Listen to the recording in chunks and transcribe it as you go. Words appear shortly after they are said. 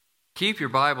Keep your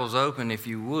Bibles open, if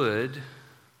you would,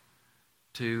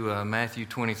 to Matthew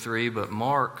 23, but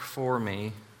mark for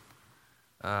me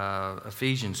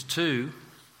Ephesians 2,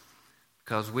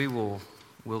 because we'll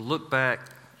look back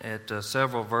at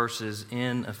several verses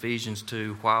in Ephesians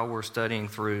 2 while we're studying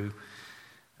through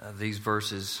these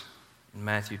verses in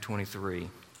Matthew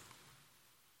 23.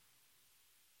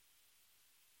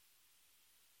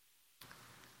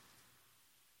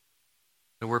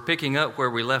 So we're picking up where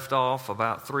we left off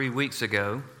about 3 weeks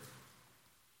ago,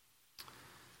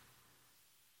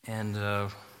 and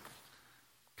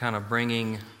kind of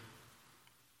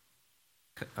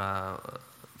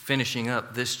finishing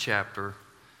up this chapter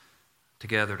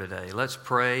together today. Let's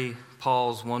pray,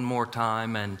 pause one more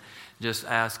time, and just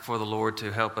ask for the Lord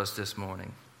to help us this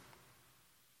morning.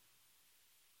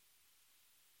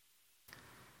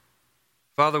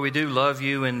 Father, we do love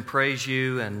you and praise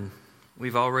you, and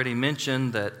we've already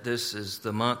mentioned that this is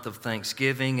the month of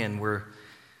Thanksgiving, and we're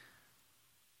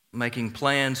making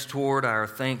plans toward our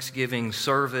Thanksgiving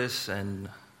service and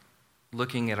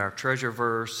looking at our treasure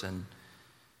verse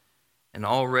and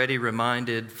already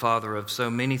reminded, Father, of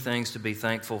so many things to be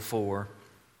thankful for.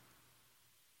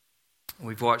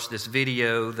 We've watched this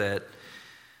video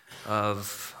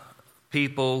of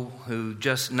people who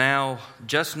just now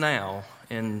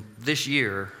in this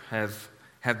year have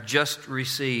just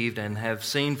received and have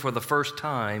seen for the first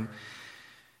time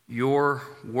your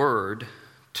word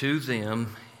to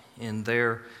them in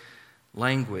their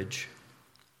language.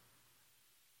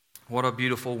 What a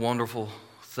beautiful, wonderful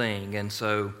thing. And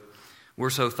so we're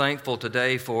so thankful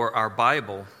today for our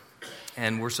Bible,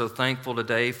 and we're so thankful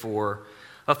today for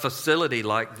a facility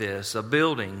like this, a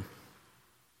building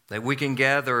that we can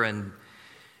gather and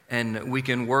we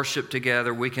can worship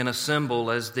together, we can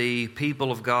assemble as the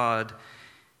people of God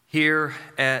here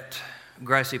at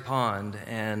Grassy Pond,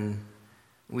 and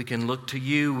we can look to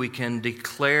you, we can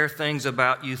declare things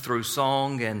about you through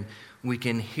song, and we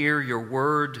can hear your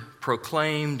word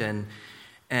proclaimed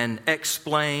and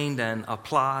explained and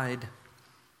applied.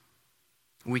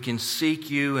 We can seek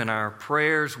you in our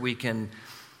prayers, we can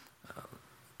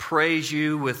praise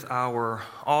you with our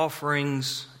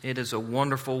offerings. It is a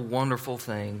wonderful, wonderful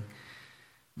thing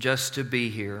just to be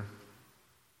here.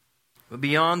 But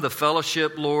beyond the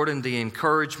fellowship, Lord, and the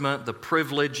encouragement, the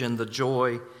privilege and the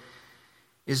joy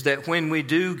is that when we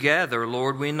do gather,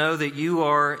 Lord, we know that you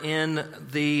are in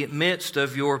the midst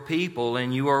of your people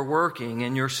and you are working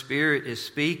and your Spirit is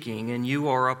speaking and you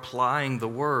are applying the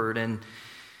word and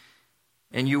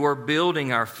you are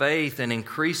building our faith and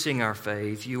increasing our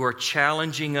faith. You are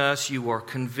challenging us, you are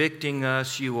convicting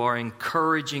us, you are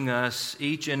encouraging us,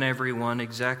 each and every one,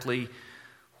 exactly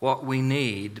what we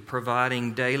need,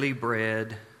 providing daily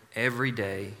bread every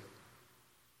day.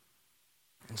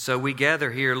 And so we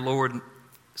gather here, Lord,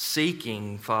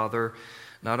 seeking, Father,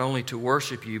 not only to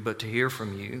worship you, but to hear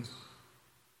from you.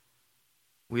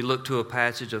 We look to a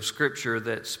passage of Scripture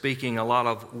that's speaking a lot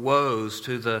of woes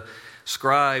to the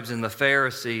scribes and the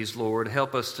Pharisees, Lord.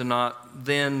 Help us to not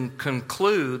then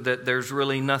conclude that there's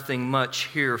really nothing much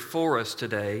here for us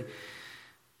today,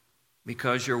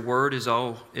 because your word is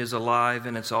alive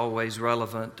and it's always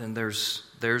relevant, and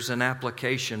there's an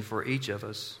application for each of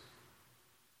us.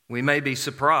 We may be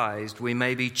surprised, we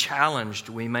may be challenged,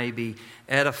 we may be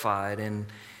edified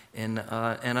in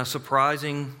a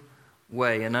surprising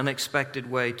way, an unexpected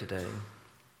way today.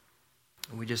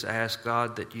 We just ask,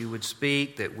 God, that you would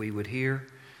speak, that we would hear,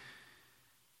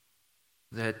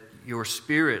 that your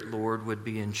Spirit, Lord, would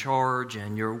be in charge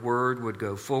and your word would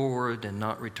go forward and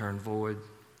not return void,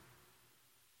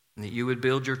 and that you would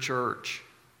build your church.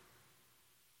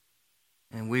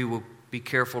 And we will be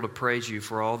careful to praise you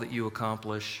for all that you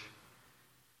accomplish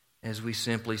as we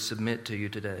simply submit to you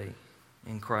today.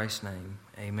 In Christ's name,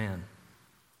 amen.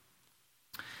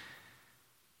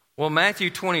 Well, Matthew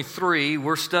 23,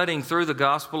 we're studying through the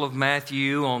Gospel of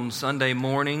Matthew on Sunday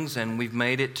mornings, and we've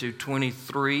made it to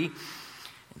 23.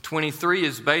 23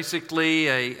 is basically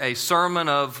a sermon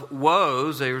of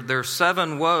woes. There's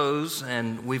 7 woes,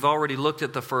 and we've already looked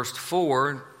at the first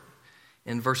 4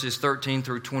 in verses 13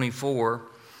 through 24.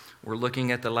 We're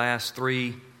looking at the last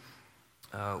 3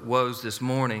 woes this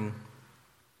morning.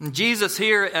 And Jesus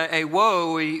here, a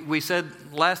woe, we said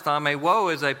last time, a woe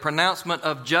is a pronouncement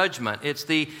of judgment. It's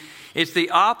the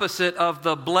opposite of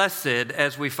the blessed,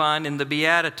 as we find in the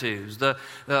Beatitudes. The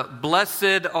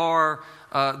blessed are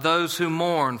those who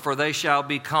mourn, for they shall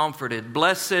be comforted.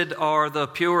 Blessed are the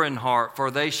pure in heart, for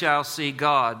they shall see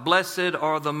God. Blessed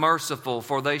are the merciful,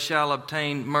 for they shall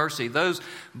obtain mercy. Those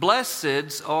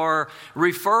blesseds are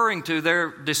referring to,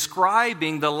 they're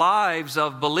describing the lives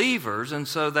of believers, and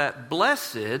so that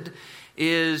blessed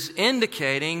is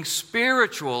indicating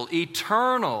spiritual,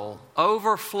 eternal,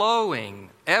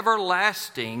 overflowing,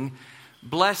 everlasting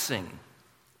blessing.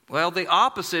 Well, the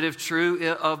opposite is true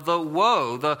of the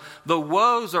woe. The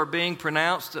woes are being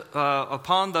pronounced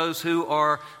upon those who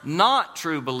are not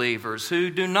true believers,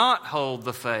 who do not hold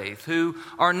the faith, who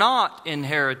are not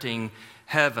inheriting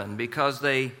heaven because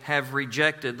they have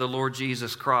rejected the Lord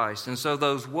Jesus Christ. And so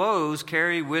those woes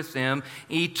carry with them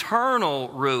eternal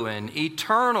ruin,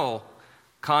 eternal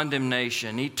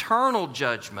condemnation, eternal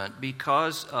judgment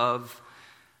because of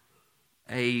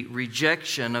a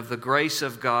rejection of the grace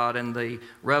of God and the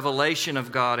revelation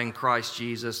of God in Christ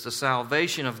Jesus, the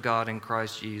salvation of God in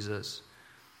Christ Jesus,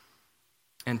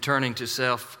 and turning to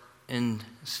self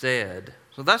instead.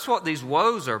 So that's what these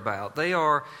woes are about. They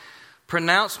are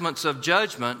pronouncements of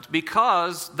judgment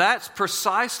because that's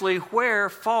precisely where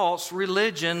false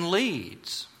religion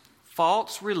leads.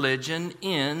 False religion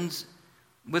ends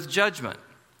with judgment.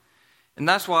 And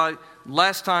that's why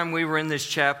last time we were in this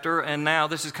chapter, and now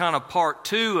this is kind of part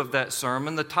 2 of that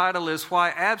sermon. The title is Why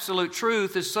Absolute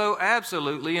Truth is So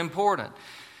Absolutely Important.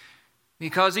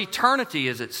 Because eternity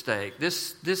is at stake.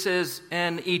 This is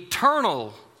an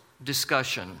eternal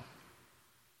discussion.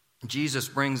 Jesus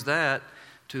brings that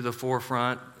to the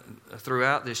forefront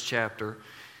throughout this chapter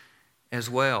as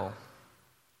well.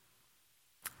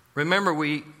 Remember,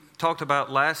 we talked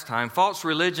about last time, false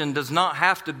religion does not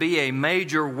have to be a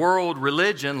major world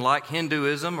religion like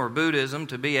Hinduism or Buddhism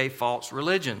to be a false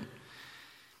religion.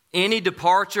 Any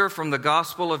departure from the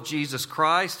gospel of Jesus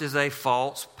Christ is a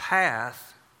false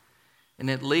path, and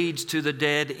it leads to the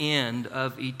dead end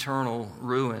of eternal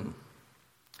ruin.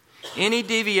 Any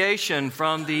deviation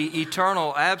from the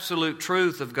eternal absolute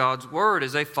truth of God's Word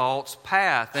is a false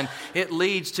path, and it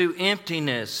leads to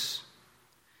emptiness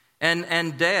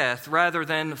and death rather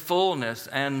than fullness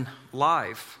and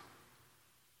life.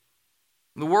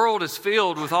 The world is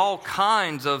filled with all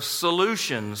kinds of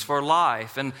solutions for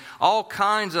life and all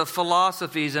kinds of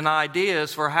philosophies and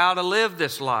ideas for how to live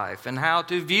this life and how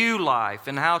to view life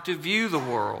and how to view the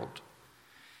world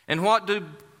and what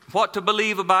to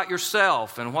believe about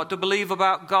yourself and what to believe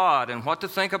about God and what to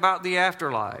think about the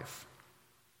afterlife.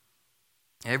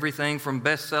 Everything from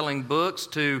best-selling books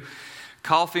to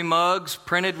coffee mugs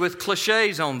printed with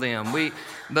cliches on them.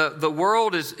 The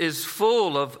world is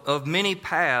full of many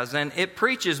paths, and it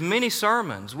preaches many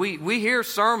sermons. We hear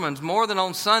sermons more than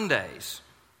on Sundays.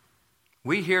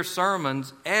 We hear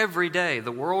sermons every day.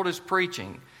 The world is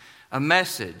preaching a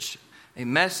message. A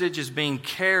message is being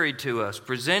carried to us,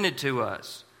 presented to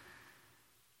us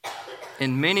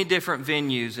in many different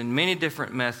venues and many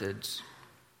different methods,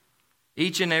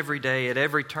 each and every day at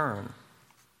every turn.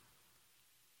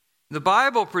 The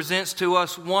Bible presents to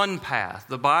us one path.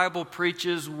 The Bible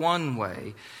preaches one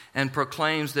way and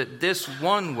proclaims that this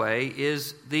one way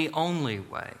is the only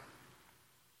way.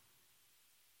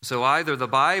 So either the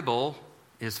Bible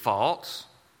is false,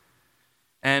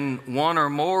 and one or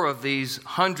more of these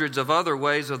hundreds of other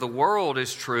ways of the world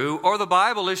is true, or the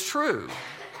Bible is true,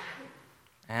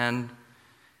 and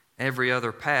every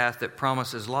other path that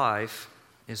promises life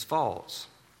is false.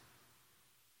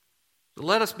 So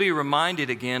let us be reminded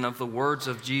again of the words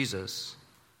of Jesus.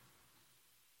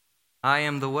 I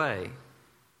am the way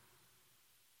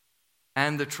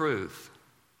and the truth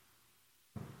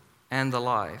and the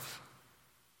life,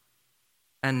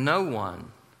 and no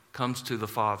one comes to the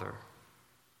Father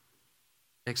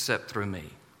except through me.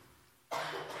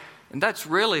 And that's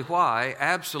really why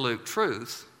absolute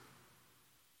truth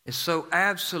is so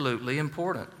absolutely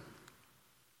important.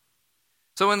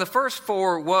 So in the first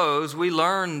 4 woes, we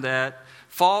learn that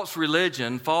false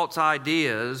religion, false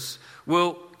ideas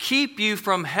will keep you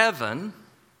from heaven.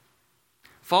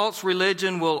 False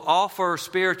religion will offer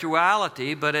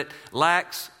spirituality, but it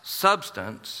lacks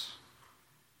substance.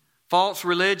 False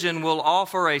religion will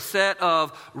offer a set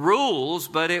of rules,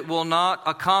 but it will not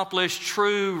accomplish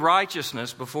true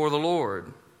righteousness before the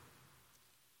Lord.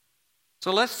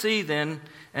 So let's see then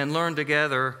and learn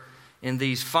together in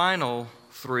these final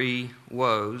 3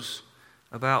 woes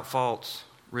about false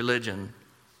religion.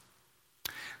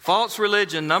 False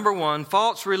religion, number 1,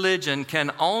 false religion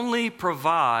can only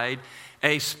provide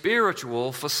a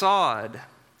spiritual facade.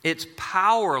 It's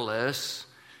powerless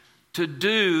to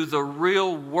do the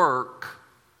real work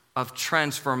of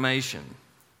transformation.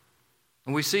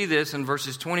 And we see this in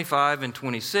verses 25 and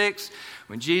 26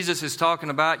 when Jesus is talking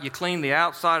about you clean the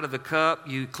outside of the cup,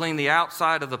 you clean the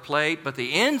outside of the plate, but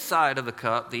the inside of the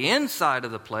cup, the inside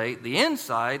of the plate, the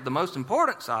inside, the most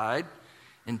important side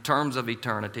in terms of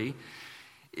eternity,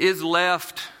 is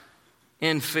left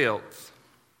in filth.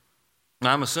 And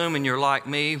I'm assuming you're like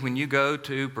me when you go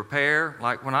to prepare.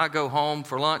 Like when I go home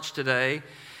for lunch today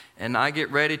and I get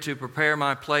ready to prepare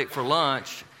my plate for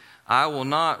lunch, I will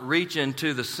not reach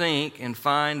into the sink and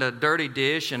find a dirty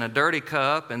dish and a dirty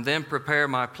cup and then prepare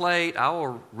my plate. I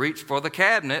will reach for the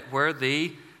cabinet where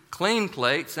the clean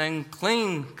plates and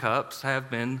clean cups have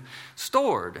been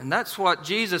stored. And that's what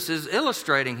Jesus is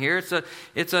illustrating here.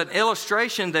 It's an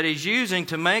illustration that he's using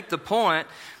to make the point.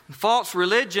 False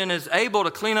religion is able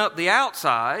to clean up the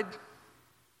outside,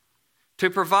 to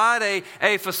provide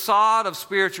a facade of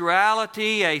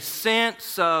spirituality, a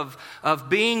sense of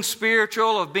being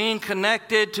spiritual, of being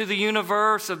connected to the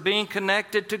universe, of being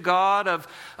connected to God,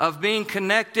 of being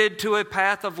connected to a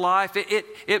path of life.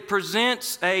 It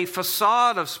presents a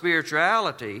facade of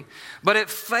spirituality, but it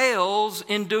fails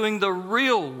in doing the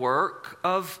real work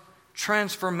of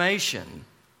transformation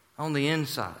on the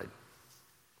inside.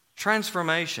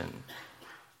 Transformation.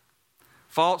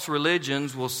 False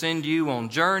religions will send you on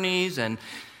journeys and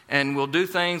will do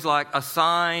things like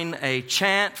assign a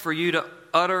chant for you to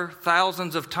utter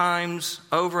thousands of times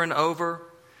over and over.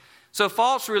 So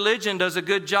false religion does a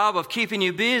good job of keeping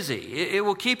you busy. It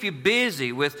will keep you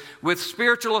busy with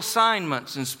spiritual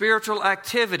assignments and spiritual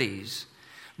activities.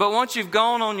 But once you've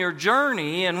gone on your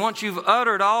journey and once you've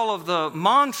uttered all of the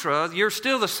mantra, you're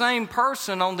still the same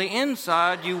person on the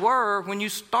inside you were when you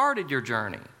started your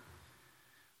journey,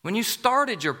 when you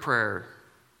started your prayer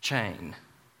chain.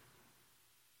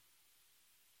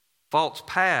 False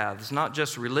paths, not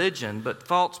just religion, but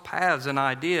false paths and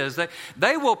ideas,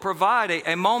 they will provide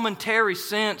a momentary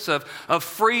sense of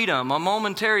freedom, a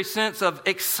momentary sense of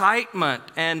excitement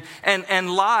and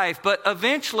life. But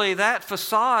eventually that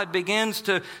facade begins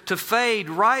to fade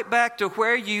right back to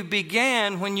where you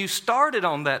began when you started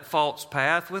on that false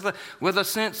path with a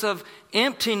sense of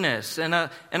emptiness and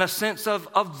a sense of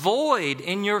a void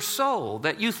in your soul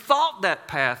that you thought that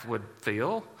path would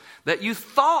fill, that you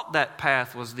thought that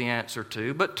path was the answer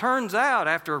to. But turns out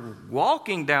after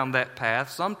walking down that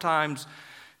path, sometimes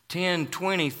 10,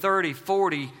 20, 30,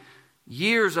 40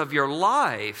 years of your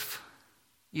life,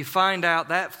 you find out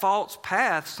that false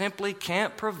path simply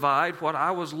can't provide what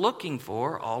I was looking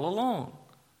for all along.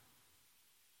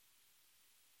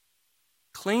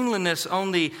 Cleanliness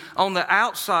on the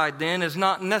outside then is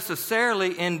not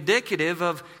necessarily indicative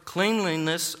of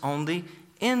cleanliness on the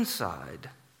inside.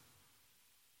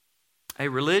 A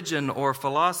religion or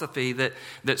philosophy that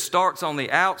starts on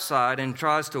the outside and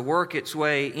tries to work its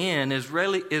way in is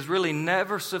really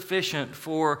never sufficient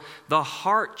for the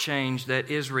heart change that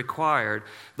is required,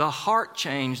 the heart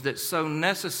change that's so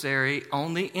necessary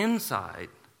on the inside,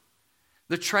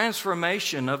 the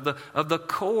transformation of the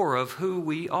core of who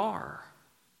we are.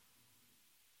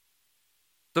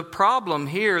 The problem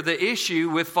here, the issue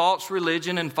with false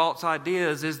religion and false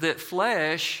ideas is that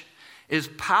flesh is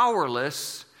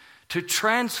powerless to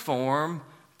transform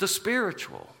the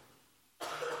spiritual.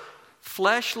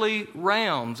 Fleshly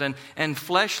realms and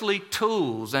fleshly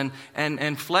tools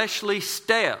and fleshly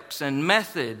steps and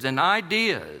methods and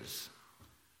ideas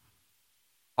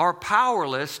are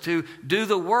powerless to do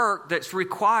the work that's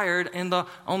required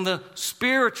on the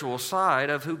spiritual side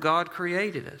of who God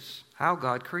created us, how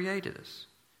God created us.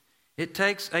 It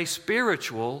takes a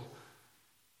spiritual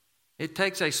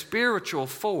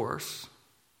force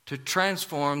to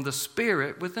transform the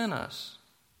spirit within us.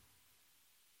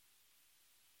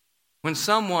 When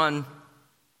someone,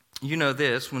 you know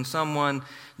this, when someone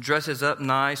dresses up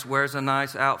nice, wears a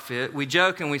nice outfit, we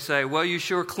joke and we say, well, you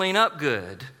sure clean up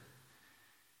good.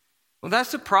 Well,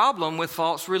 that's the problem with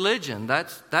false religion.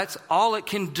 That's all it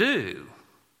can do.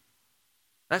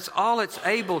 That's all it's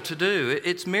able to do.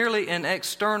 It's merely an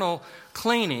external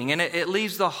cleaning, and it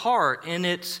leaves the heart in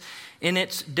its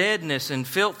deadness and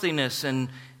filthiness and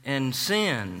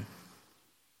sin.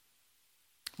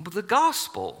 But the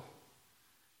gospel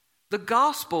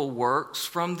works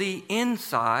from the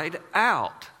inside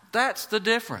out. That's the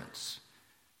difference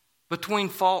between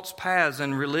false paths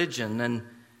and religion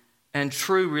and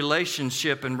true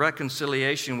relationship and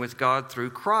reconciliation with God through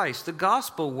Christ. The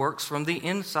gospel works from the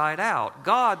inside out.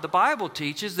 God, the Bible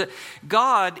teaches that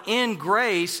God in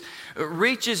grace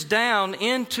reaches down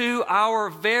into our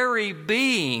very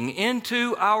being,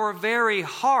 into our very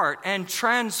heart, and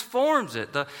transforms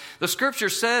it. The scripture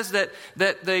says that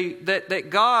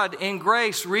God in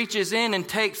grace reaches in and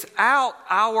takes out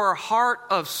our heart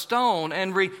of stone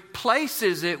and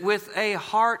replaces it with a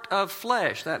heart of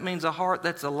flesh. That means a heart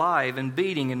that's alive and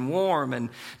beating and warm and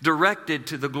directed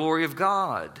to the glory of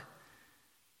God.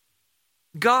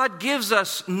 God gives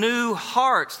us new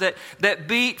hearts that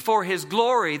beat for His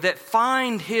glory, that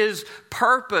find His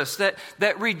purpose,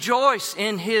 that rejoice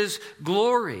in His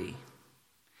glory.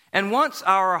 And once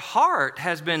our heart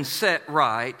has been set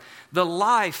right, the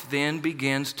life then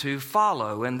begins to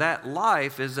follow. And that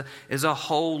life is a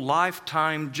whole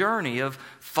lifetime journey of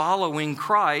following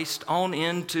Christ on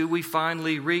into we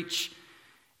finally reach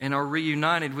and are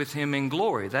reunited with Him in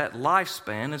glory. That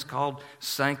lifespan is called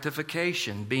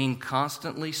sanctification, being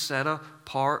constantly set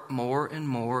apart more and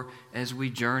more as we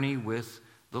journey with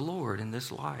the Lord in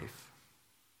this life.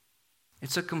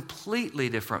 It's a completely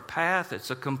different path. It's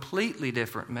a completely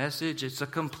different message. It's a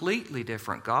completely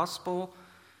different gospel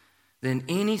than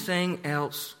anything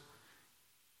else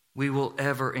we will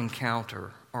ever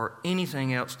encounter or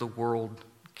anything else the world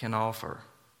can offer.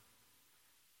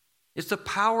 It's the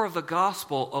power of the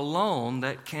gospel alone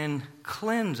that can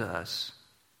cleanse us,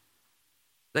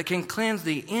 that can cleanse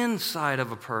the inside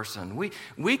of a person.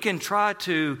 We can try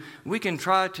to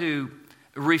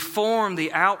reform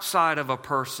the outside of a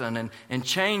person and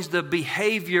change the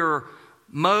behavior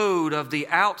mode of the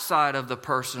outside of the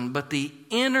person, but the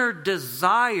inner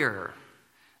desire,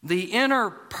 the inner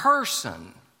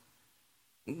person,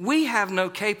 we have no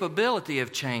capability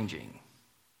of changing.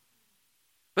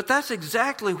 But that's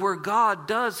exactly where God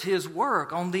does His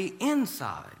work, on the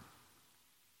inside.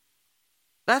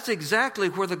 That's exactly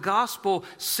where the gospel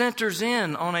centers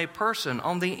in on a person,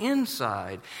 on the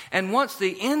inside. And once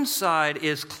the inside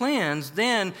is cleansed,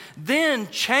 then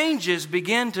changes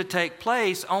begin to take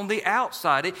place on the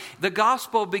outside. The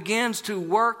gospel begins to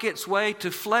work its way,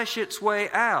 to flesh its way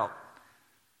out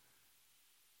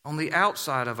on the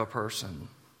outside of a person.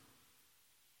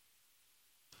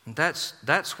 And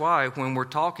that's why when we're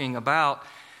talking about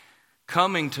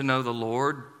coming to know the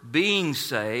Lord, being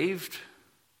saved,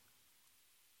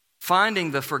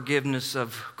 finding the forgiveness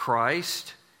of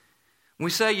Christ, we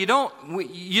say we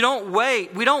don't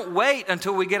wait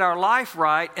until we get our life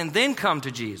right and then come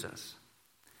to Jesus.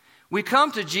 We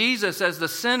come to Jesus as the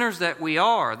sinners that we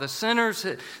are, the sinners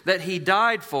that He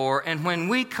died for, and when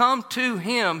we come to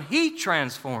Him, He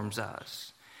transforms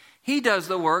us. He does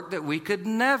the work that we could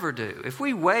never do. If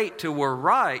we wait till we're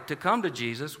right to come to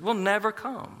Jesus, we'll never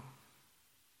come.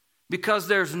 Because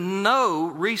there's no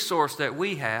resource that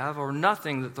we have or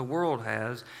nothing that the world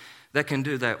has that can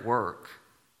do that work.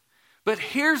 But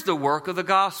here's the work of the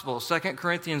gospel, 2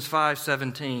 Corinthians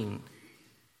 5:17.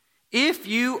 If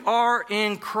you are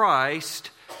in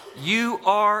Christ, you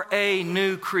are a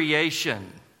new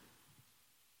creation.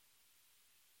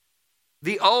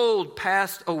 The old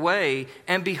passed away,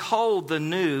 and behold, the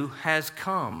new has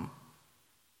come.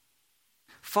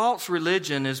 False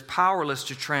religion is powerless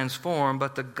to transform,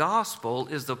 but the gospel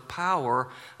is the power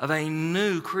of a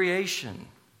new creation,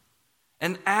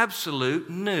 an absolute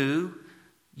new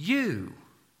you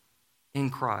in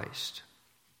Christ.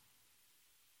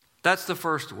 That's the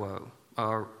first woe,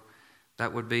 or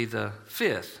that would be the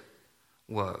fifth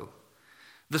woe.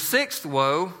 The sixth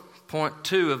woe, point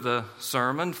 2 of the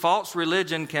sermon, false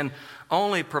religion can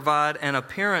only provide an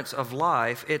appearance of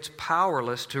life. It's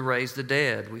powerless to raise the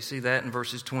dead. We see that in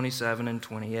verses 27 and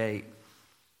 28.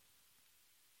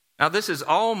 Now, this is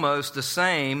almost the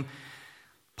same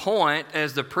point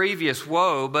as the previous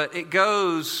woe, but it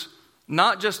goes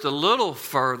not just a little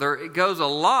further, it goes a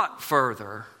lot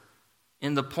further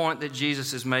in the point that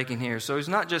Jesus is making here. So He's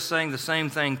not just saying the same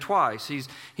thing twice.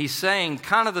 He's saying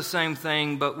kind of the same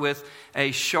thing, but with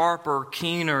a sharper,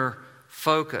 keener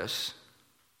focus.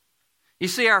 You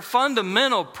see, our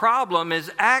fundamental problem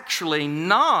is actually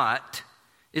not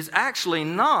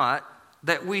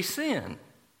that we sin.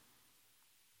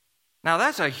 Now,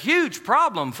 that's a huge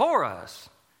problem for us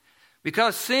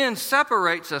because sin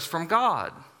separates us from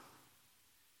God.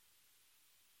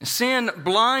 Sin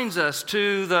blinds us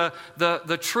to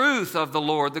the truth of the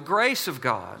Lord, the grace of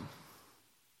God.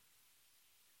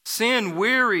 Sin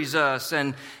wearies us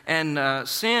and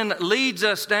sin leads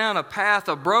us down a path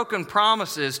of broken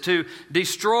promises to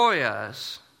destroy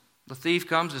us. The thief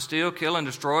comes to steal, kill, and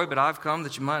destroy, but I've come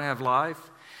that you might have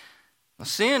life.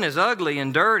 Sin is ugly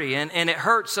and dirty, and it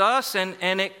hurts us,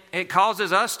 and it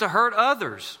causes us to hurt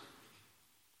others.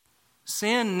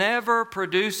 Sin never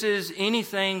produces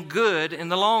anything good in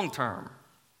the long term.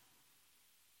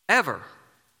 Ever.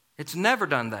 It's never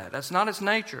done that. That's not its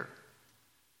nature.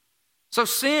 So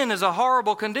sin is a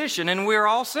horrible condition, and we're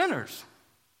all sinners.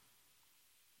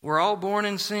 We're all born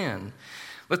in sin.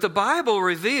 But the Bible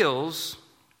reveals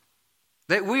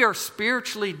that we are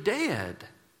spiritually dead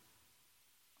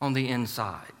on the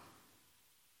inside.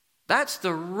 That's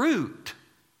the root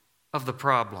of the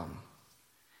problem.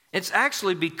 It's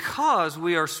actually because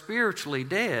we are spiritually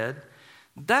dead,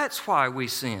 that's why we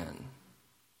sin.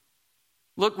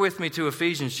 Look with me to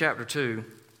Ephesians chapter 2.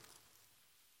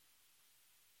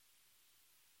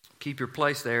 keep your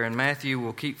place there. In Matthew,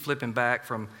 we'll keep flipping back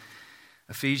from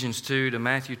Ephesians 2 to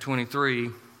Matthew 23.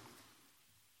 And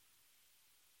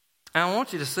I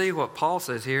want you to see what Paul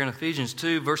says here in Ephesians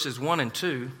 2, verses 1 and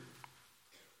 2.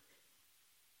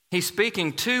 He's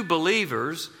speaking to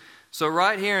believers. So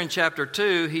right here in chapter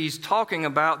 2, he's talking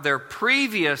about their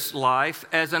previous life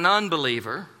as an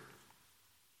unbeliever.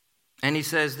 And he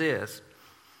says this,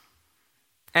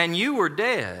 "And you were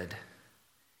dead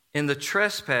in the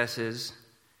trespasses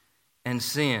and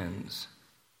sins."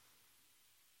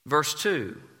 Verse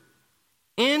 2,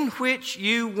 "In which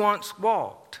you once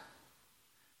walked,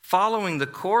 following the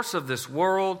course of this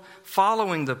world,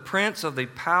 following the prince of the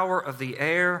power of the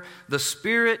air, the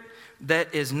spirit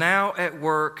that is now at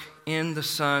work in the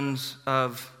sons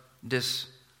of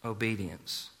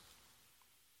disobedience."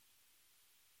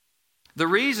 The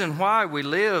reason why we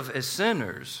live as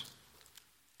sinners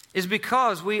is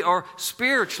because we are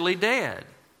spiritually dead.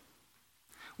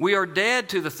 We are dead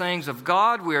to the things of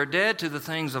God. We are dead to the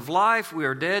things of life. We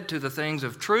are dead to the things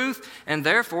of truth. And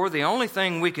therefore, the only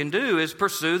thing we can do is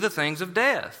pursue the things of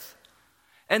death.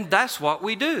 And that's what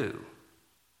we do.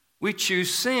 We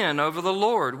choose sin over the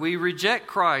Lord. We reject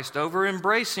Christ over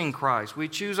embracing Christ. We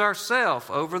choose ourselves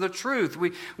over the truth.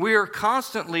 We are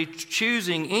constantly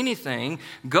choosing anything,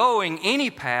 going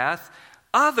any path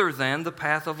other than the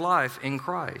path of life in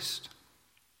Christ.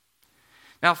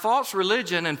 Now, false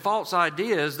religion and false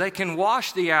ideas, they can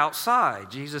wash the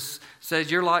outside. Jesus says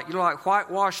you're like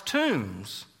whitewashed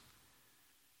tombs.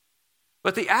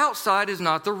 But the outside is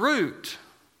not the root.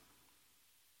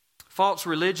 False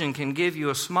religion can give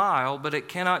you a smile, but it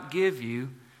cannot give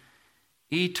you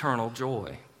eternal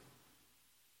joy.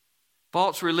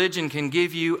 False religion can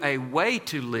give you a way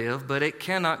to live, but it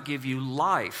cannot give you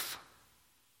life.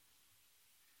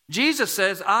 Jesus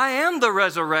says, "I am the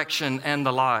resurrection and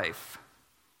the life."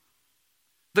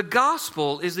 The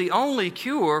gospel is the only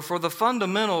cure for the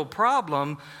fundamental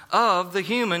problem of the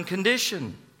human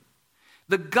condition.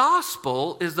 The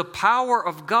gospel is the power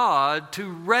of God to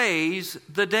raise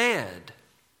the dead,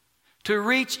 to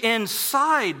reach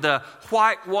inside the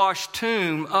whitewashed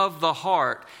tomb of the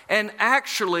heart and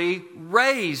actually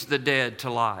raise the dead to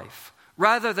life,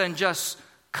 rather than just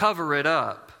cover it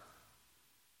up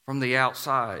from the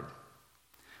outside.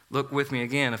 Look with me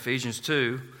again, Ephesians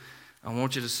 2. I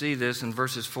want you to see this in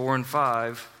verses 4 and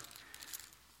 5.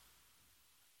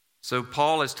 So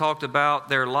Paul has talked about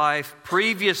their life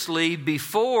previously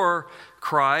before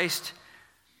Christ.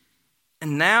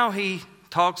 And now he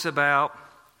talks about,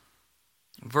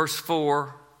 verse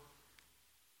 4,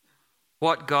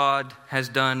 what God has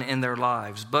done in their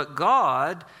lives. "But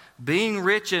God, being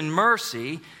rich in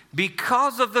mercy,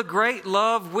 because of the great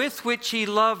love with which He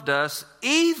loved us,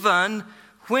 even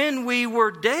when we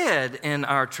were dead in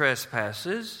our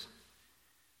trespasses,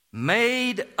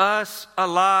 made us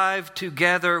alive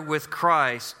together with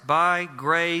Christ. By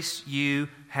grace you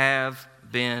have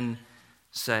been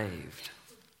saved."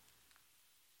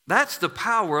 That's the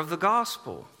power of the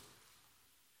gospel.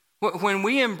 When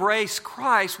we embrace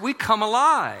Christ, we come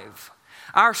alive.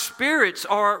 Our spirits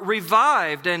are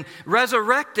revived and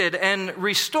resurrected and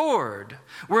restored.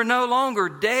 We're no longer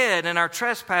dead in our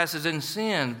trespasses and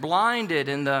sin, blinded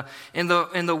in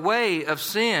the way of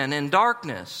sin and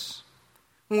darkness.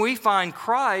 When we find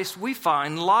Christ, we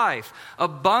find life,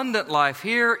 abundant life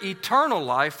here, eternal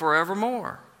life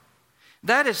forevermore.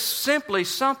 That is simply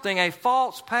something a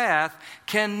false path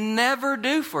can never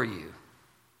do for you.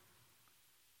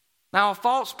 Now, a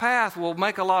false path will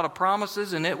make a lot of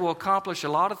promises and it will accomplish a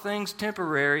lot of things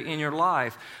temporary in your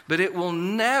life, but it will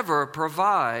never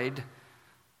provide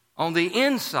on the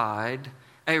inside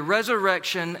a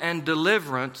resurrection and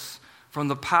deliverance from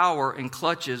the power and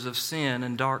clutches of sin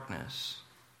and darkness.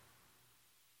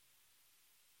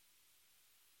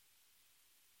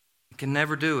 It can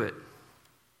never do it.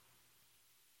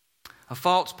 A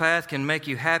false path can make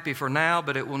you happy for now,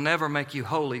 but it will never make you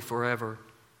holy forever.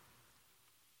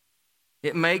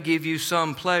 It may give you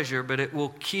some pleasure, but it will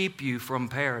keep you from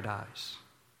paradise.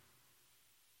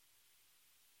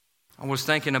 I was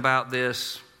thinking about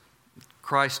this.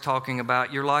 Christ talking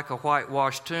about you're like a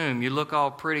whitewashed tomb. You look all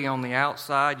pretty on the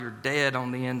outside, you're dead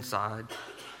on the inside.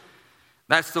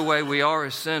 That's the way we are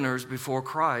as sinners before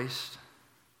Christ.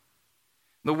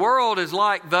 The world is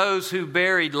like those who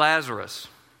buried Lazarus.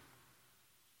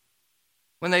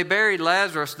 When they buried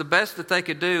Lazarus, the best that they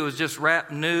could do was just wrap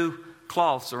new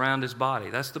cloths around his body.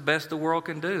 That's the best the world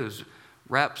can do, is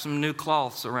wrap some new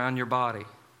cloths around your body,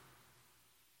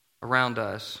 around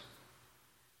us.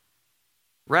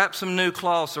 Wrap some new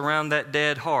cloths around that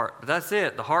dead heart. But that's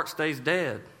it. The heart stays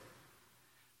dead.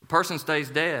 The person stays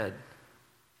dead.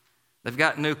 They've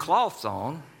got new cloths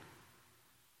on,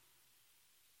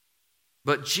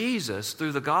 But Jesus,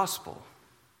 through the gospel,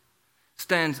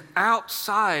 stands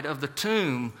outside of the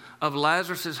tomb of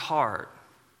Lazarus' heart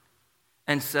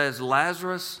and says,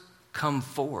 Lazarus, come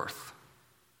forth.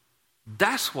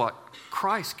 That's what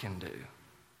Christ can do.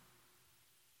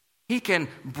 He can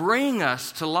bring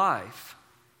us to life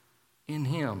in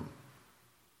Him,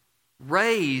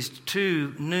 raised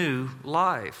to new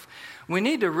life. We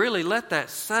need to really let that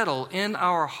settle in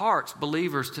our hearts,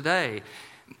 believers, today,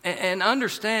 and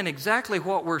understand exactly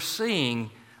what we're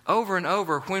seeing over and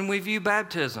over when we view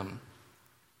baptism.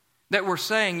 That we're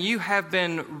saying you have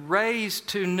been raised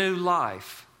to new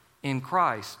life in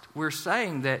Christ. We're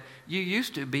saying that you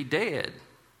used to be dead.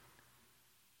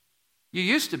 You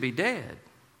used to be dead.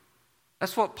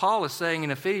 That's what Paul is saying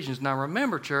in Ephesians. Now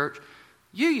remember, church,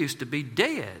 you used to be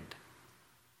dead.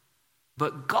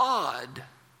 But God,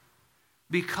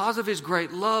 because of His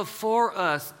great love for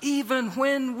us, even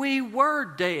when we were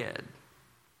dead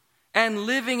and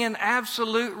living in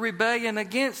absolute rebellion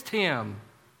against Him,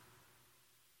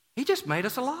 He just made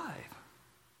us alive.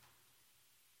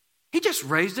 He just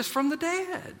raised us from the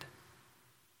dead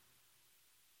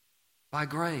by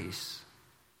grace.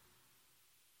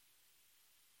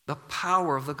 The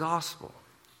power of the gospel.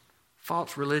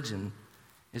 False religion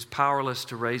is powerless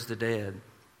to raise the dead.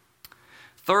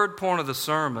 Third point of the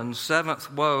sermon,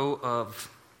 seventh woe of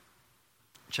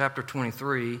chapter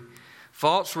 23.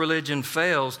 False religion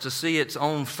fails to see its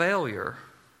own failure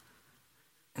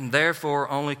and therefore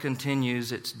only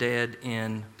continues its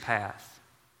dead-end path.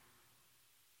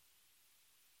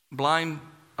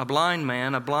 A blind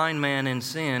man in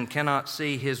sin cannot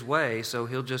see his way, so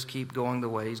he'll just keep going the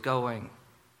way he's going.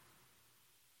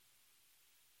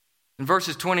 In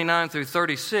verses 29 through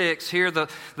 36, here the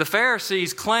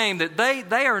Pharisees claim that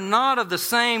they are not of the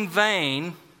same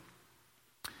vein.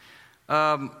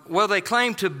 They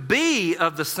claim to be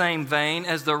of the same vein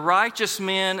as the righteous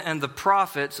men and the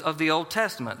prophets of the Old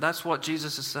Testament. That's what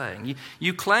Jesus is saying.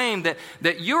 You claim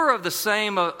that you're of the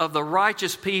same of the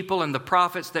righteous people and the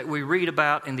prophets that we read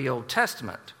about in the Old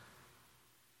Testament.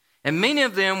 And many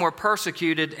of them were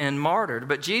persecuted and martyred.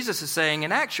 But Jesus is saying,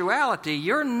 in actuality,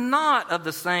 you're not of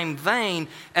the same vein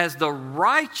as the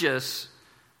righteous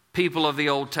people of the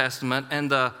Old Testament and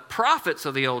the prophets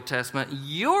of the Old Testament.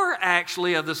 You're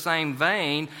actually of the same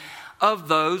vein of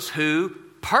those who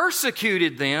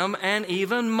persecuted them and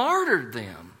even martyred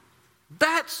them.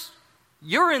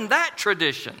 You're in that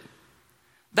tradition.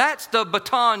 That's the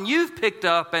baton you've picked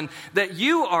up and that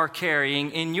you are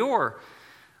carrying in your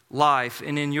life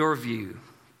and in your view,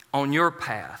 on your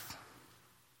path.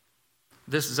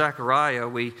 This Zechariah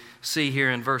we see here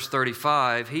in verse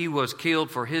 35, he was killed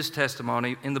for his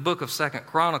testimony in the book of 2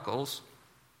 Chronicles.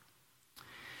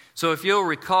 So if you'll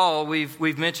recall,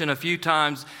 we've mentioned a few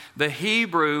times the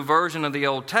Hebrew version of the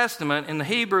Old Testament. In the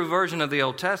Hebrew version of the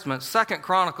Old Testament, 2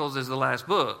 Chronicles is the last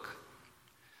book.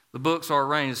 The books are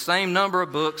arranged, same number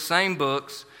of books, same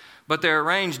books, but they're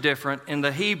arranged different in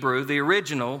the Hebrew, the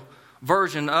original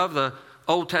version of the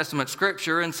Old Testament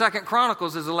scripture, and 2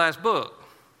 Chronicles is the last book.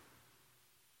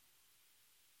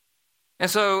 And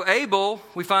so Abel,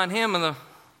 we find him in the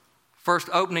first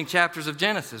opening chapters of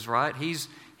Genesis, right? He's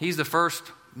the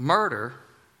first murder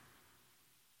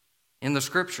in the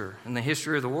scripture, in the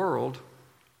history of the world.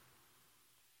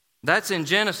 That's in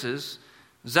Genesis.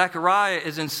 Zechariah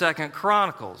is in 2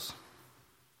 Chronicles.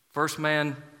 First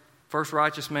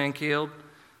righteous man killed,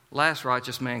 last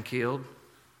righteous man killed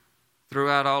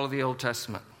throughout all of the Old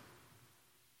Testament.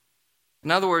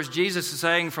 In other words, Jesus is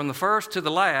saying from the first to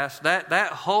the last, that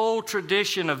whole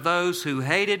tradition of those who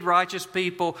hated righteous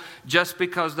people just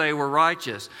because they were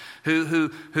righteous, who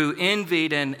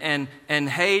envied and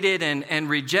hated and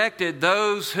rejected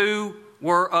those who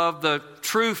were of the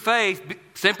true faith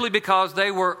simply because they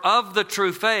were of the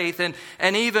true faith,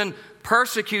 and even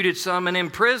persecuted some and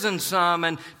imprisoned some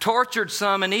and tortured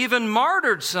some and even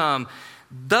martyred some.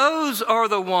 Those are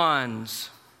the ones,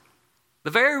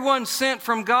 the very ones sent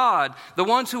from God, the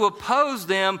ones who oppose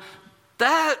them,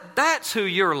 that's who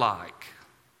you're like.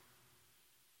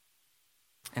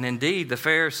 And indeed, the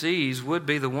Pharisees would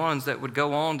be the ones that would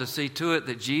go on to see to it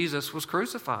that Jesus was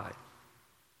crucified.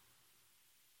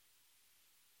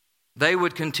 They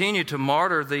would continue to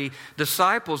martyr the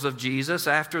disciples of Jesus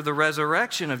after the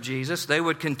resurrection of Jesus. They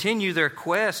would continue their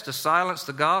quest to silence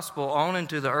the gospel on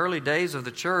into the early days of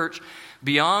the church.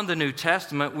 Beyond the New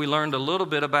Testament, we learned a little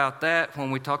bit about that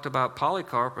when we talked about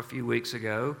Polycarp a few weeks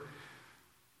ago.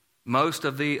 Most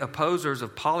of the opposers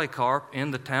of Polycarp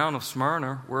in the town of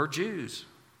Smyrna were Jews.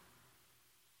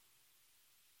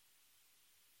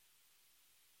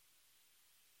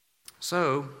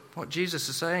 So, what Jesus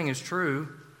is saying is true.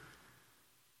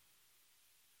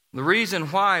 The reason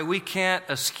why we can't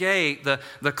escape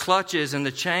the clutches and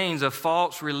the chains of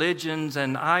false religions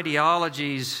and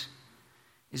ideologies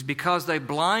is because they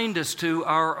blind us to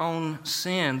our own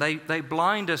sin. They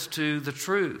blind us to the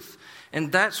truth.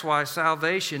 And that's why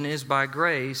salvation is by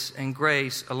grace and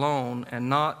grace alone and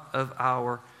not of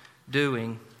our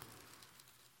doing.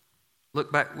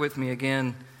 Look back with me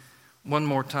again one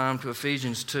more time to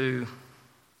Ephesians 2.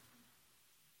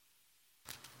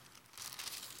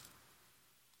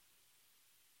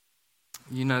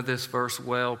 You know this verse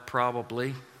well,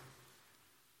 probably.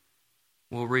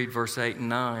 We'll read verse 8 and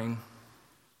 9.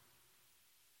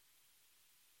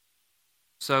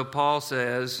 So Paul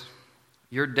says,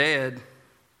 you're dead.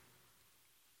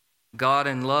 God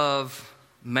in love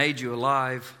made you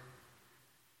alive.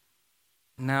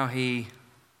 Now he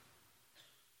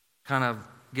kind of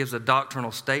gives a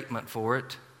doctrinal statement for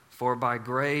it. For by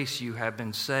grace you have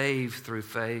been saved through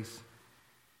faith.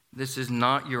 This is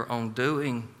not your own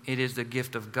doing. It is the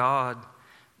gift of God,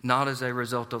 not as a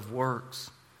result of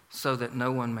works, so that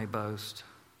no one may boast.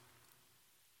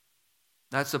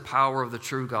 That's the power of the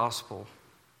true gospel.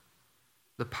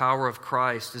 The power of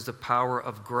Christ is the power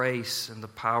of grace and the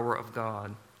power of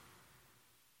God.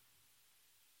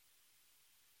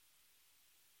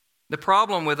 The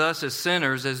problem with us as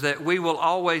sinners is that we will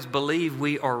always believe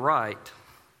we are right.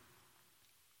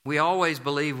 We always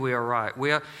believe we are right.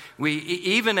 We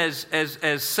even as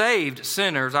saved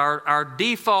sinners, our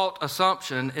default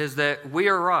assumption is that we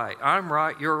are right. I'm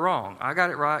right, you're wrong. I got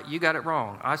it right, you got it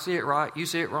wrong. I see it right, you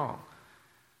see it wrong.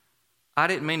 I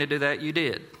didn't mean to do that, you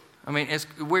did. I mean,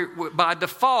 by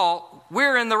default,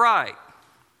 we're in the right.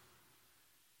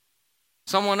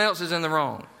 Someone else is in the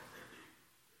wrong.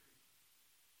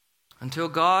 Until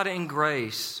God in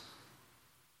grace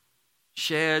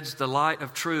sheds the light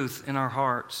of truth in our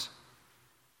hearts,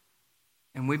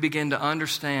 and we begin to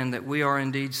understand that we are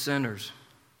indeed sinners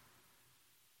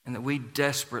and that we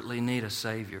desperately need a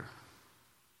Savior.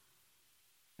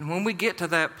 And when we get to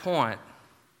that point,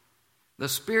 the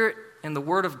Spirit and the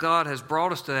Word of God has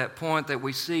brought us to that point that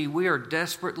we see we are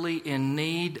desperately in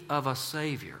need of a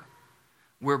Savior.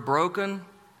 We're broken.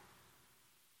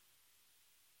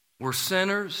 We're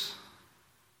sinners.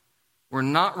 We're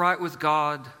not right with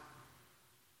God.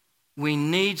 We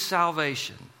need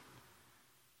salvation.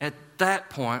 At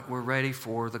that point, we're ready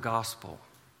for the gospel,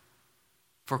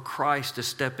 for Christ to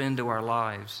step into our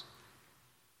lives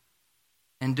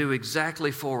and do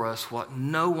exactly for us what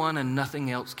no one and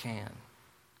nothing else can.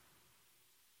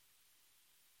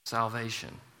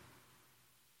 Salvation.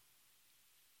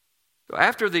 So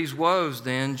after these woes,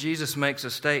 then, Jesus makes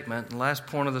a statement, the last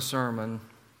point of the sermon.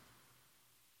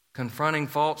 Confronting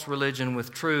false religion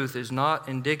with truth is not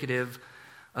indicative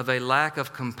of a lack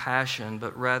of compassion,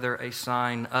 but rather a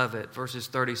sign of it. Verses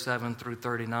 37 through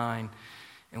 39.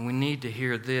 And we need to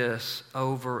hear this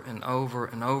over and over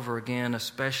and over again,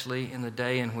 especially in the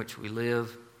day in which we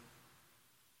live.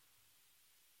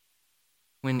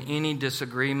 When any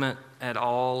disagreement at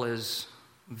all is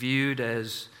viewed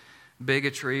as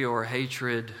bigotry or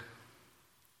hatred,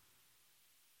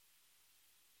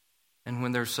 and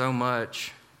when there's so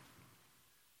much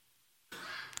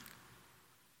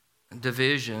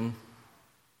division,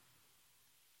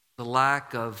 the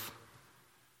lack of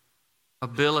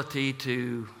ability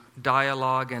to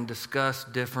dialogue and discuss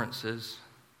differences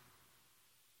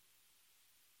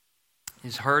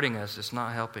is hurting us. It's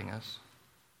not helping us.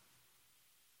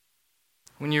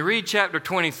 When you read chapter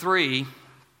 23,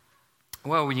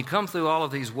 well, when you come through all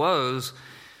of these woes,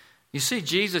 you see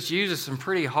Jesus uses some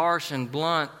pretty harsh and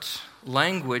blunt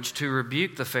language to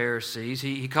rebuke the Pharisees.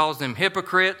 He calls them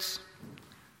hypocrites,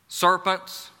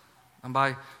 serpents. And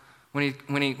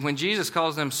when Jesus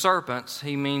calls them serpents,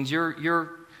 he means you're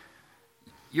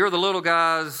the little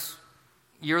guys,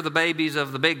 you're the babies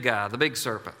of the big guy, the big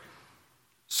serpent.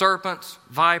 Serpents,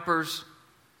 vipers,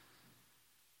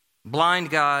 blind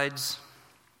guides.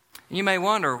 You may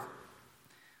wonder,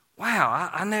 wow,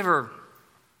 I never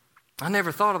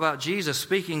thought about Jesus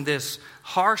speaking this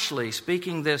harshly,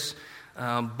 speaking this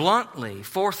bluntly,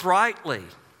 forthrightly.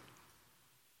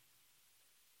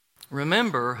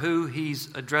 Remember who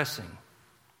he's addressing.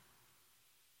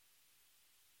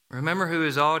 Remember who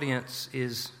his audience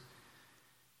is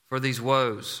for these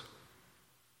woes.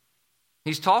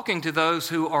 He's talking to those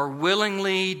who are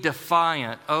willingly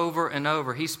defiant over and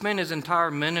over. He spent his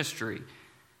entire ministry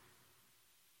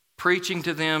preaching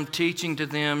to them, teaching to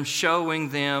them, showing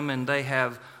them, and they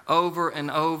have over and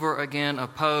over again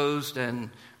opposed and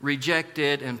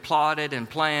rejected and plotted and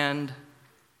planned.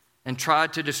 and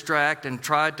tried to distract and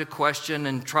tried to question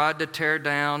and tried to tear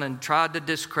down and tried to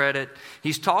discredit.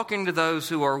 He's talking to those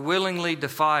who are willingly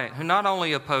defiant, who not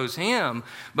only oppose him,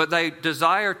 but they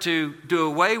desire to do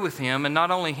away with him, and not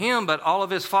only him, but all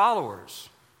of his followers.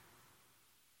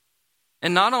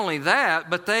 And not only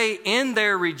that, but they, in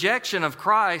their rejection of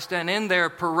Christ and in their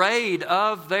parade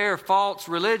of their false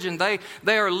religion, they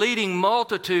are leading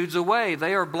multitudes away.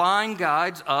 They are blind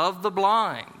guides of the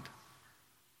blind.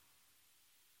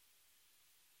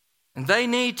 And they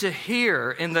need to hear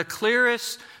in the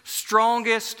clearest,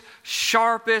 strongest,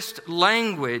 sharpest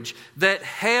language that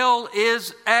hell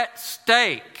is at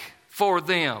stake for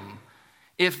them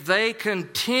if they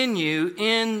continue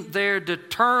in their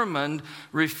determined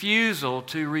refusal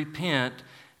to repent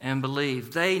and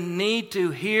believe. They need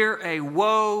to hear a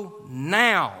woe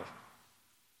now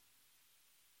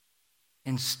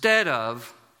instead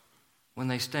of when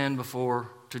they stand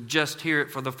before, to just hear it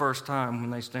for the first time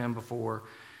when they stand before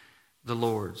the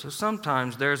Lord. So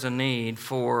sometimes there's a need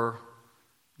for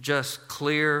just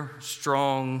clear,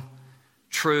 strong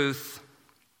truth.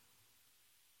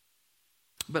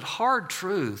 But hard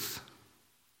truth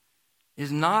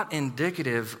is not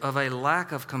indicative of a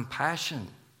lack of compassion.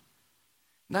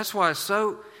 That's why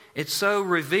it's so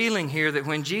revealing here that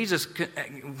when Jesus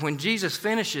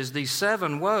finishes these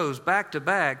 7 woes back to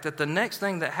back, that the next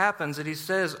thing that happens that he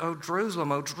says, O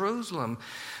Jerusalem,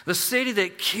 the city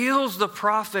that kills the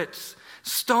prophets,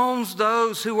 stones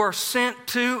those who are sent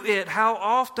to it. How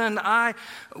often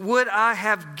would I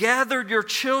have gathered your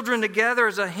children together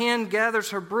as a hen gathers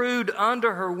her brood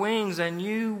under her wings, and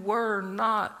you were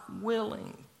not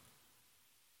willing.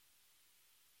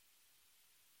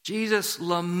 Jesus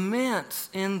laments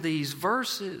in these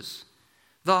verses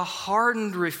the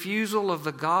hardened refusal of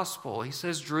the gospel. He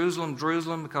says Jerusalem,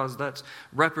 Jerusalem, because that's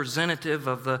representative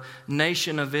of the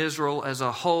nation of Israel as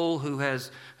a whole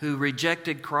who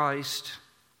rejected Christ.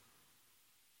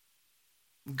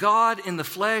 God in the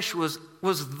flesh was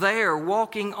there,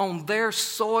 walking on their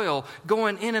soil,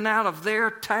 going in and out of their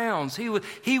towns.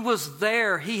 He was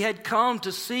there. He had come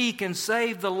to seek and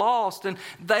save the lost, and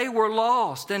they were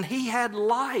lost. And he had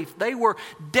life. They were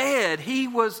dead. He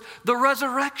was the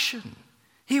resurrection.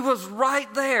 He was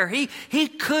right there. He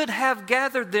could have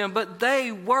gathered them, but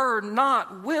they were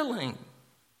not willing.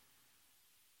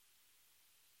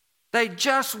 They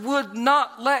just would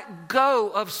not let go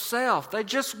of self. They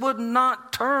just would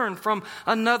not turn from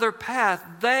another path.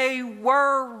 They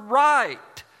were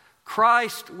right.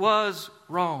 Christ was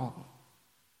wrong.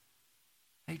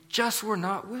 They just were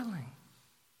not willing.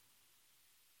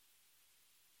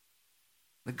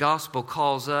 The gospel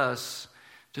calls us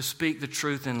to speak the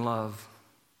truth in love.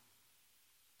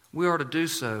 We are to do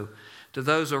so to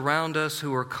those around us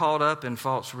who are caught up in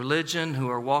false religion, who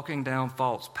are walking down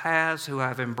false paths, who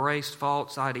have embraced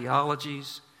false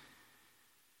ideologies.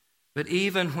 But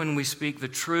even when we speak the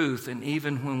truth, and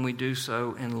even when we do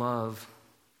so in love,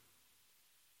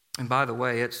 and by the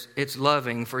way, it's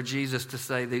loving for Jesus to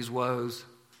say these woes.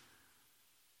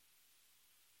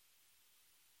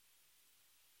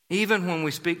 Even when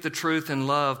we speak the truth in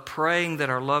love, praying that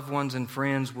our loved ones and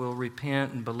friends will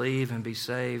repent and believe and be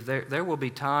saved, there will be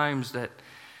times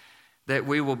that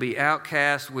we will be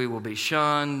outcast, we will be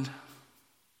shunned,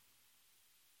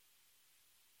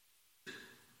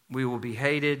 we will be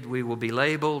hated, we will be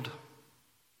labeled.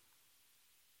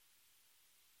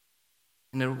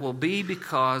 And it will be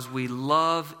because we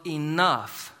love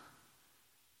enough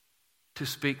to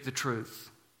speak the truth.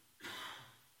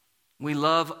 We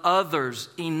love others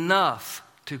enough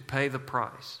to pay the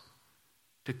price,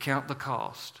 to count the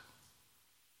cost.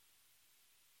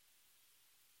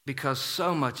 Because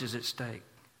so much is at stake.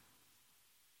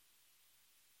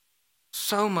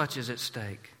 So much is at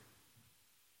stake.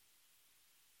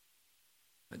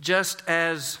 Just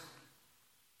as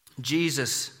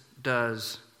Jesus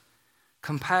does,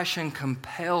 compassion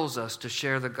compels us to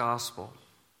share the gospel.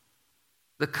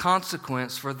 The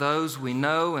consequence for those we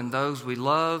know and those we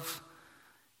love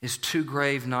is too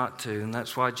grave not to. And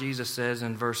that's why Jesus says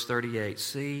in verse 38,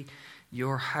 see,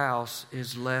 your house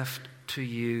is left to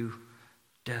you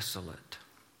desolate.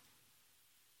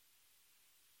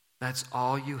 That's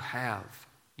all you have.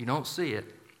 You don't see it,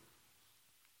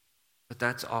 but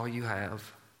that's all you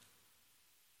have.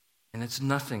 And it's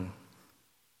nothing.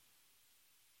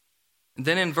 And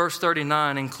then in verse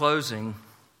 39, in closing,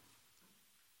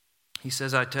 he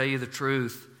says, I tell you the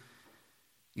truth.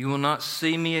 You will not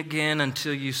see me again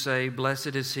until you say,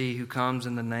 blessed is he who comes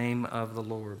in the name of the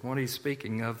Lord. What he's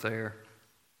speaking of there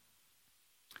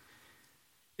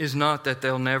is not that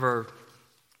they'll never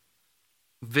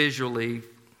visually,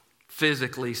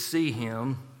 physically see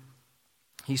him.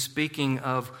 He's speaking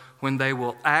of when they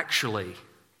will actually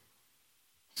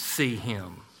see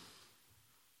him.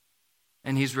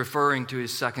 And he's referring to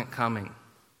his second coming.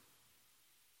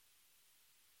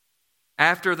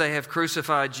 After they have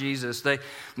crucified Jesus, they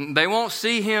won't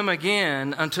see him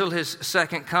again until his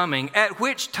second coming, at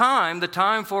which time the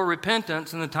time for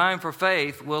repentance and the time for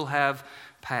faith will have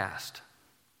passed.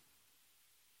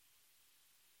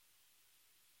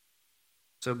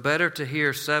 So better to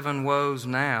hear 7 woes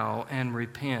now and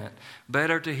repent.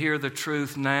 Better to hear the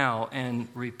truth now and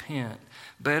repent.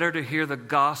 Better to hear the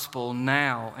gospel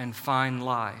now and find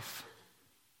life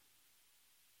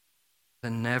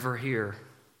than never hear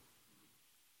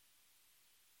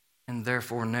and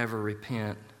therefore never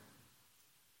repent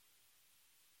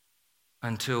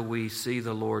until we see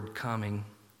the Lord coming.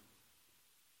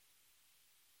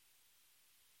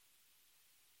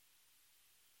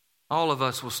 All of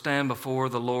us will stand before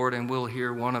the Lord and we'll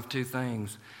hear one of two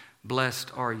things.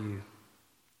 Blessed are you,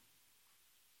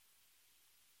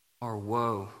 or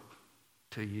woe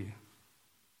to you.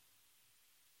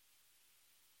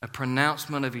 A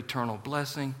pronouncement of eternal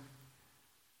blessing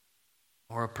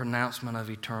or a pronouncement of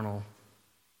eternal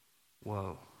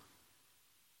woe.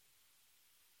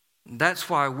 That's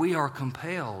why we are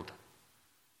compelled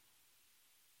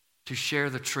to share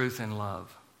the truth in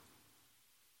love.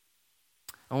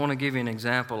 I want to give you an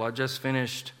example. I just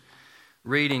finished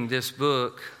reading this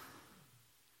book,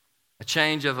 A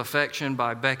Change of Affection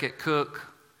by Becket Cook,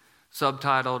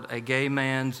 subtitled A Gay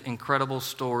Man's Incredible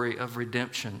Story of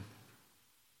Redemption.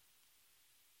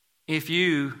 If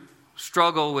you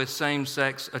struggle with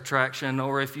same-sex attraction,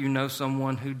 or if you know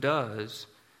someone who does,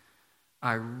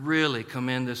 I really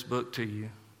commend this book to you.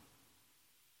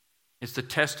 It's the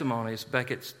testimony, it's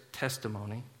Beckett's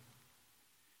testimony.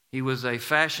 He was a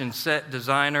fashion set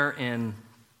designer in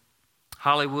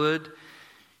Hollywood,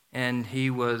 and he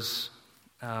was,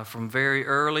 from very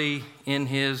early in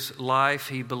his life,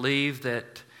 he believed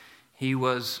that he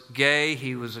was gay.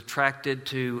 He was attracted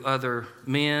to other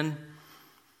men,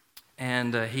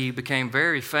 and he became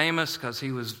very famous because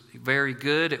he was very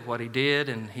good at what he did,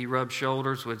 and he rubbed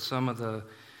shoulders with some of the,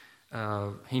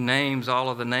 he names all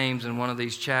of the names in one of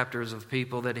these chapters of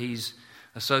people that he's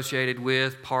associated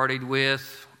with, partied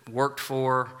with, worked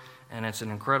for, and it's an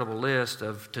incredible list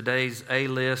of today's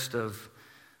A-list of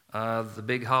the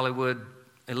big Hollywood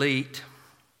elite.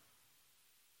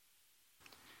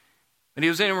 But he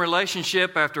was in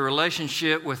relationship after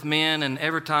relationship with men, and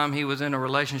every time he was in a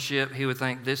relationship, he would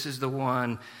think, this is the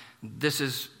one, this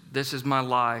is my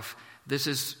life, this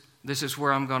is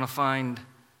where I'm going to find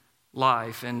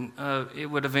life. And it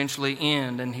would eventually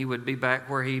end, and he would be back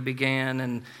where he began.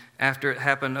 And after it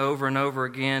happened over and over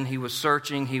again, he was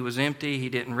searching, he was empty, he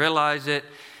didn't realize it.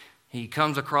 He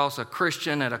comes across a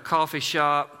Christian at a coffee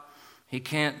shop. He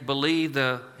can't believe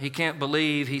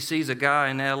he sees a guy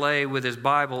in L.A. with his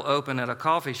Bible open at a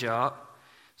coffee shop.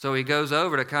 So he goes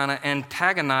over to kind of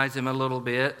antagonize him a little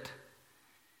bit,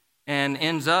 and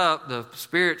ends up, the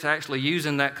Spirit's actually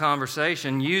using that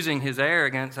conversation, using his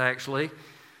arrogance actually,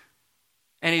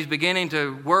 and he's beginning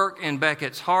to work in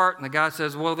Beckett's heart. And the guy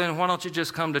says, well, then why don't you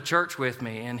just come to church with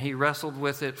me? And he wrestled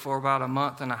with it for about a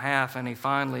month and a half, and he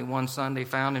finally one Sunday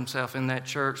found himself in that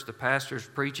church. The pastor's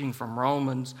preaching from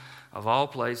Romans, of all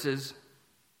places.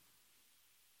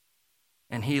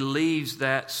 And he leaves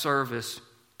that service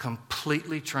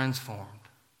completely transformed,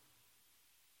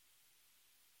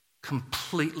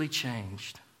 completely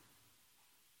changed,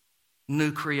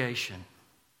 new creation.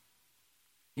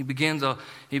 He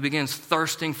begins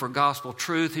thirsting for gospel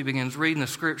truth. He begins reading the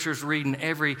scriptures, reading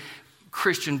every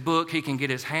Christian book he can get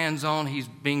his hands on. He's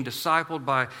being discipled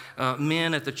by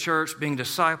men at the church, being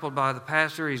discipled by the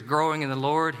pastor. He's growing in the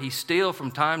Lord. He still, from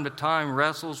time to time,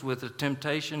 wrestles with the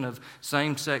temptation of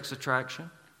same-sex attraction.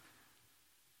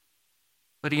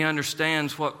 But he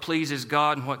understands what pleases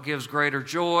God and what gives greater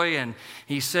joy. And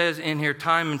he says in here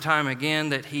time and time again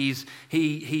that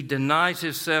he denies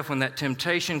himself when that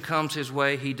temptation comes his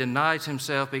way. He denies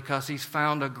himself because he's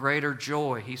found a greater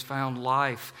joy. He's found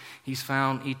life. He's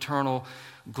found eternal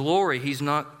glory.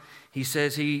 He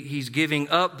says he's giving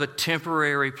up the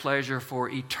temporary pleasure for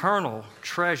eternal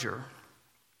treasure.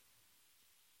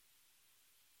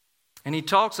 And he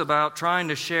talks about trying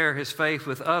to share his faith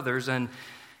with others.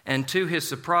 And to his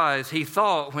surprise, he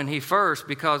thought when he first,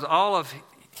 because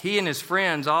he and his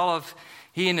friends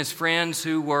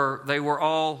who were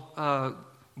all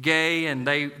gay, and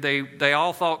they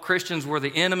all thought Christians were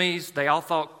the enemies. They all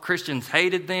thought Christians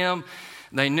hated them.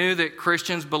 They knew that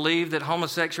Christians believed that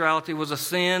homosexuality was a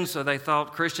sin, so they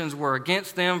thought Christians were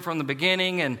against them from the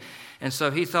beginning. And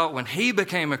so he thought when he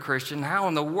became a Christian, how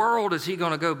in the world is he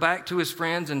going to go back to his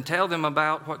friends and tell them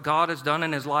about what God has done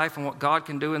in his life and what God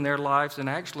can do in their lives? And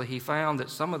actually he found that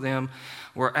some of them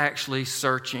were actually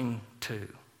searching too.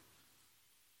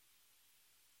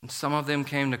 And some of them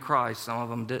came to Christ, some of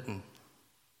them didn't.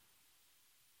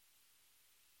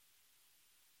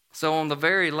 So on the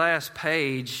very last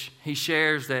page, he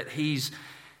shares that he's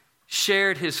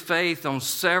shared his faith on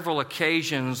several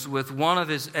occasions with one of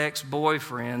his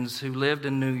ex-boyfriends who lived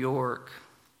in New York.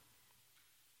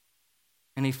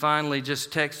 And he finally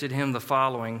just texted him the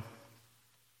following: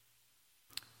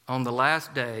 "On the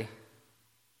last day,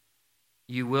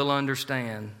 you will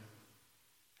understand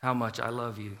how much I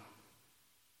love you."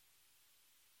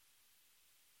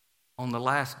 On the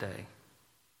last day,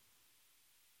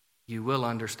 you will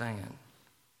understand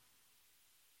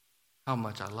how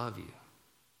much I love you.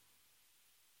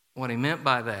 What he meant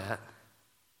by that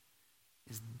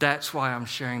is that's why I'm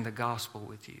sharing the gospel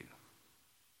with you.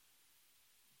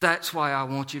 That's why I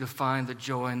want you to find the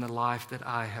joy in the life that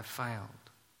I have found.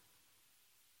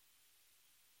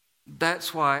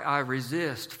 That's why I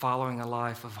resist following a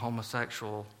life of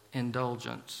homosexual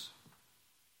indulgence.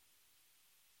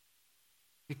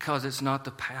 Because it's not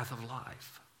the path of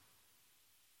life.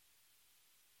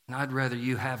 And I'd rather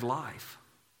you have life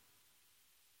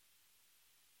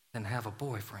than have a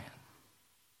boyfriend.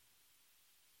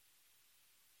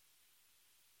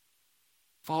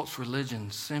 False religion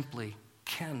simply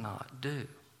cannot do.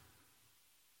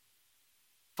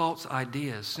 False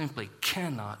ideas simply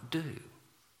cannot do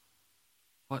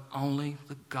what only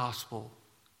the gospel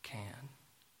can.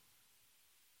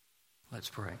 Let's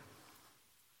pray.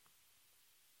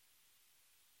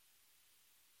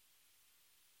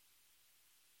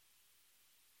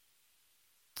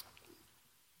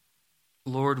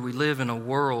 Lord, we live in a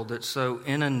world that's so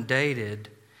inundated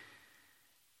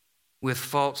with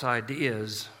false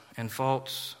ideas and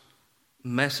false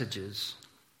messages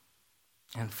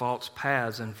and false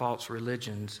paths and false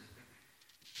religions.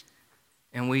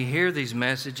 And we hear these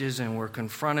messages and we're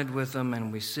confronted with them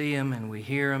and we see them and we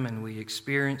hear them and we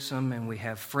experience them and we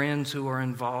have friends who are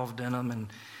involved in them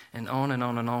and on and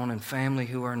on and on, and family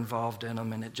who are involved in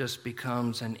them, and it just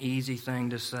becomes an easy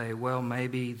thing to say, well,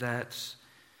 maybe that's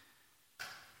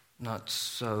not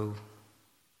so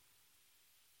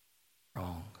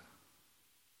wrong.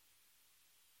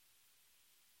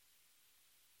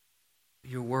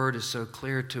 Your word is so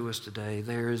clear to us today.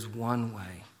 There is one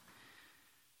way.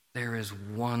 There is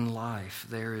one life.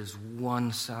 There is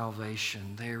one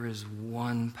salvation. There is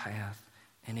one path,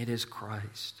 and it is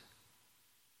Christ.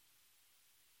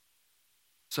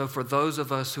 So for those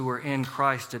of us who are in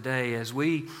Christ today, as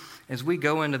we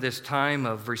go into this time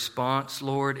of response,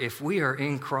 Lord, if we are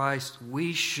in Christ,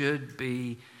 we should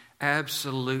be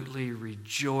absolutely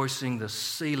rejoicing the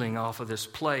ceiling off of this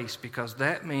place, because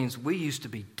that means we used to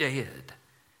be dead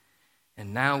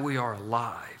and now we are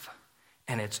alive,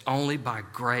 and it's only by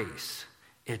grace.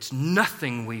 It's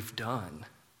nothing we've done.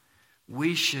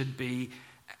 We should be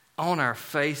on our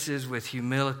faces with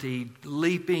humility,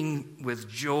 leaping with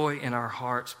joy in our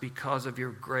hearts because of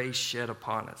your grace shed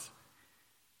upon us.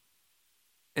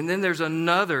 And then there's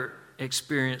another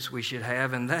experience we should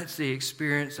have, and that's the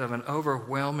experience of an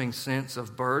overwhelming sense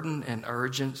of burden and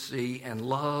urgency and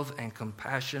love and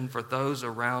compassion for those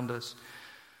around us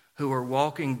who are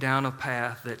walking down a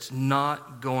path that's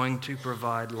not going to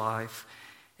provide life.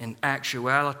 In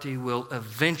actuality, will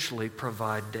eventually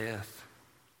provide death.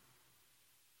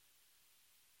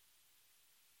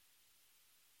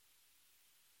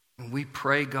 And we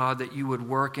pray, God, that you would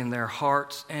work in their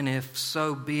hearts, and if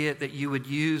so be it, that you would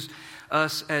use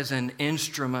us as an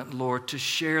instrument, Lord, to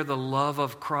share the love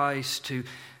of Christ,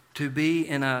 to be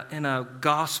in a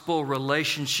gospel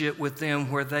relationship with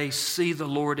them where they see the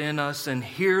Lord in us and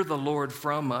hear the Lord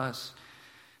from us,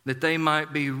 that they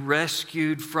might be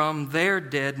rescued from their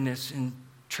deadness and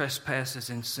trespasses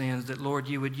and sins, that, Lord,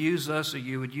 you would use us or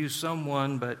you would use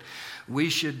someone, but we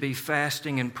should be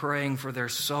fasting and praying for their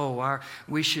soul.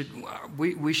 We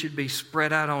should be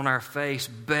spread out on our face,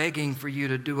 begging for you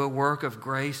to do a work of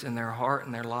grace in their heart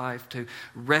and their life, to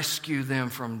rescue them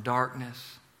from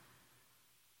darkness,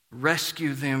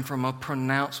 rescue them from a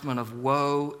pronouncement of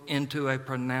woe into a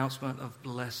pronouncement of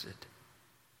blessed.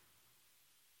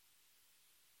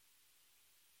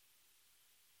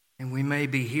 And we may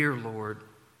be here, Lord.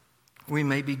 We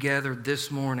may be gathered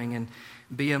this morning and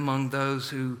be among those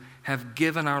who have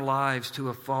given our lives to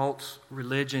a false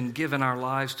religion, given our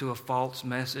lives to a false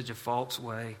message, a false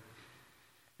way.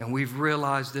 And we've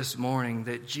realized this morning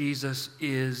that Jesus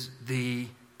is the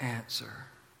answer.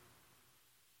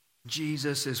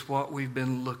 Jesus is what we've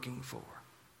been looking for.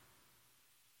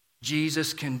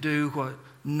 Jesus can do what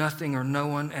nothing or no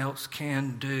one else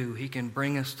can do. He can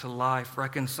bring us to life,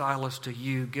 reconcile us to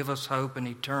you, give us hope and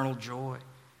eternal joy.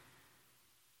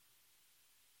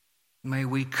 May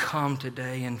we come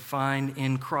today and find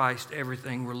in Christ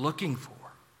everything we're looking for.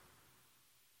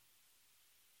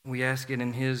 We ask it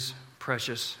in His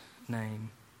precious name.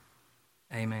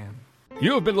 Amen.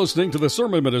 You have been listening to the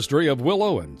sermon ministry of Will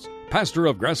Owens, pastor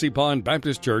of Grassy Pond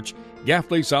Baptist Church,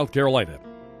 Gaffney, South Carolina.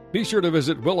 Be sure to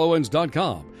visit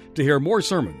willowens.com to hear more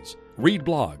sermons, read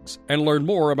blogs, and learn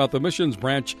more about the missions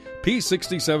branch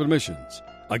P67 Missions.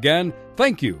 Again,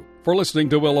 thank you for listening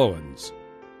to Will Owens.